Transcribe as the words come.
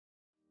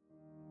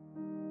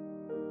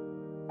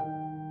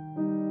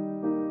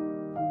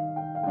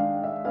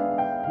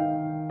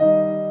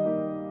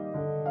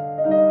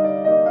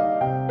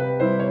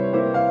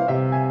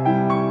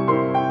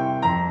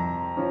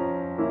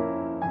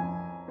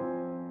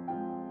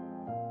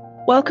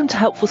Welcome to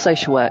Helpful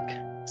Social Work.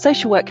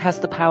 Social work has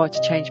the power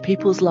to change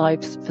people's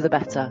lives for the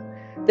better.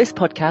 This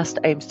podcast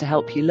aims to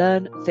help you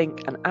learn,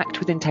 think and act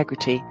with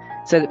integrity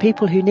so that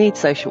people who need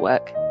social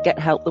work get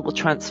help that will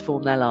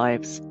transform their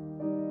lives.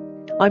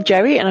 I'm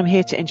Jerry and I'm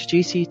here to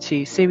introduce you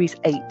to Series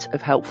 8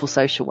 of Helpful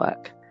Social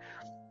Work.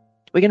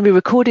 We're going to be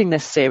recording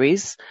this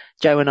series,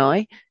 Joe and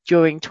I,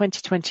 during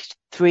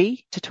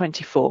 2023 to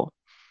 24.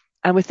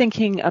 And we're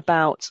thinking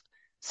about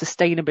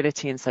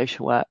sustainability in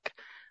social work.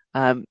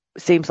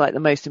 Seems like the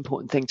most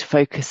important thing to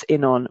focus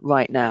in on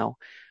right now.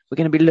 We're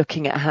going to be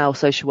looking at how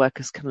social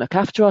workers can look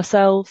after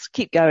ourselves,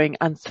 keep going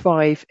and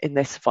thrive in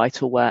this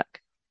vital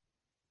work.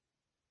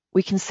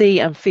 We can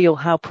see and feel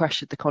how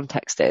pressured the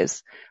context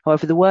is.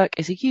 However, the work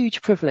is a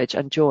huge privilege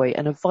and joy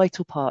and a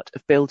vital part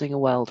of building a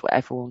world where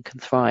everyone can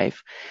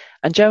thrive.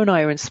 And Joe and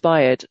I are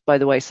inspired by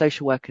the way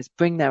social workers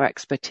bring their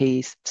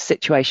expertise to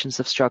situations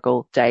of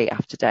struggle day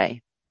after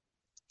day.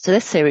 So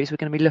this series, we're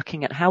going to be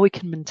looking at how we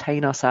can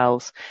maintain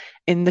ourselves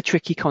in the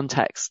tricky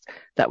context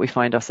that we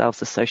find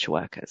ourselves as social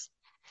workers.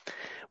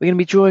 We're going to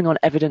be drawing on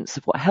evidence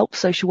of what helps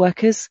social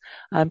workers,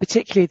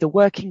 particularly the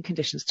Working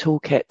Conditions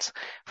Toolkit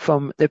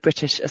from the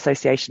British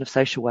Association of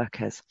Social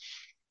Workers.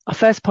 Our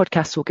first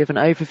podcast will give an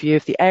overview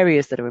of the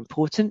areas that are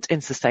important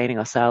in sustaining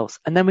ourselves,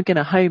 and then we're going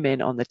to home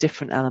in on the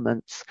different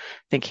elements,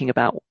 thinking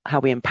about how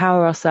we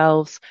empower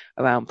ourselves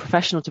around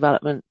professional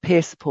development,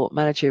 peer support,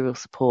 managerial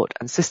support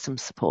and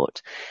systems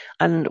support.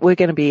 And we're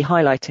going to be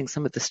highlighting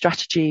some of the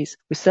strategies,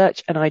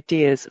 research and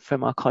ideas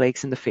from our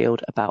colleagues in the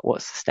field about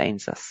what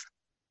sustains us.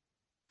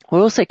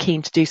 We're also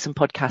keen to do some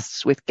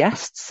podcasts with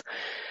guests.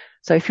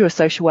 So if you're a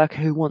social worker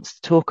who wants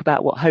to talk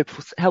about what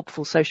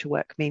helpful social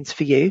work means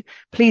for you,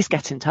 please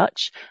get in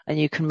touch and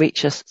you can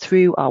reach us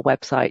through our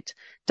website,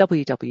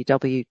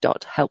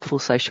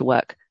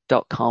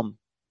 www.helpfulsocialwork.com.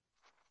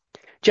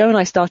 Joe and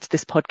I started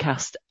this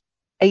podcast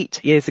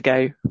 8 years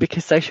ago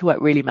because social work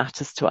really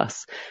matters to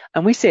us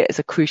and we see it as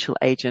a crucial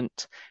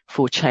agent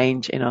for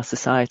change in our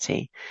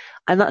society.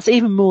 And that's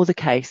even more the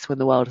case when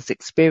the world is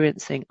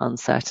experiencing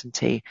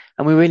uncertainty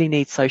and we really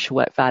need social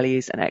work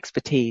values and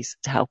expertise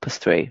to help us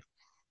through.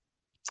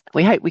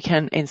 We hope we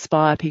can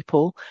inspire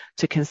people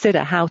to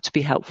consider how to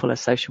be helpful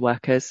as social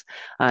workers,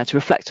 to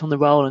reflect on the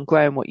role and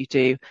grow in what you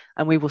do,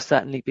 and we will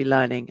certainly be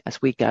learning as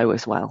we go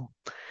as well.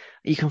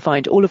 You can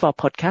find all of our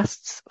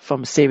podcasts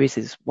from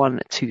series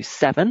 1 to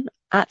 7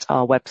 at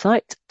our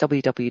website,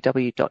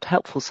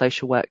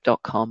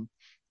 www.helpfulsocialwork.com.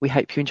 We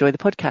hope you enjoy the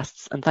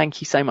podcasts and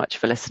thank you so much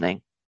for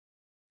listening.